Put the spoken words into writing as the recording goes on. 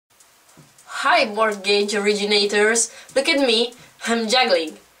Hi mortgage originators, look at me, I'm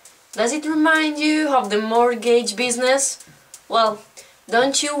juggling. Does it remind you of the mortgage business? Well,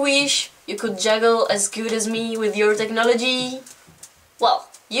 don't you wish you could juggle as good as me with your technology? Well,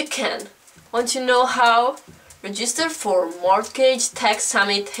 you can. Want to know how? Register for Mortgage Tech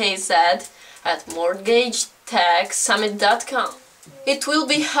Summit AZ at mortgagetechsummit.com. It will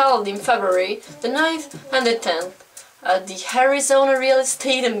be held in February the 9th and the 10th at the Arizona Real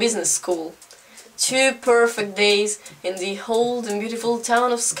Estate and Business School. 2 perfect days in the old and beautiful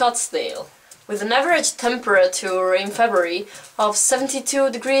town of Scottsdale. With an average temperature in February of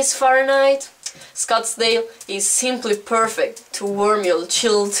 72 degrees Fahrenheit, Scottsdale is simply perfect to warm your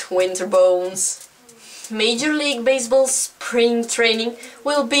chilled winter bones. Major League Baseball spring training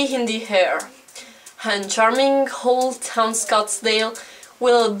will be in the air, and charming Old Town Scottsdale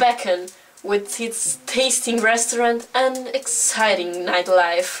will beckon with its tasting restaurant and exciting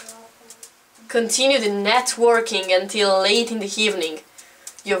nightlife. Continue the networking until late in the evening.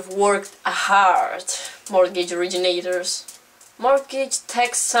 You've worked hard, mortgage originators. Mortgage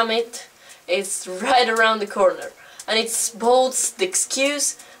Tech Summit is right around the corner, and it's both the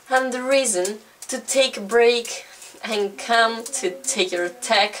excuse and the reason to take a break and come to take your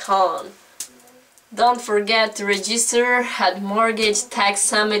tech on. Don't forget to register at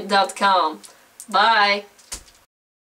mortgagetechsummit.com. Bye!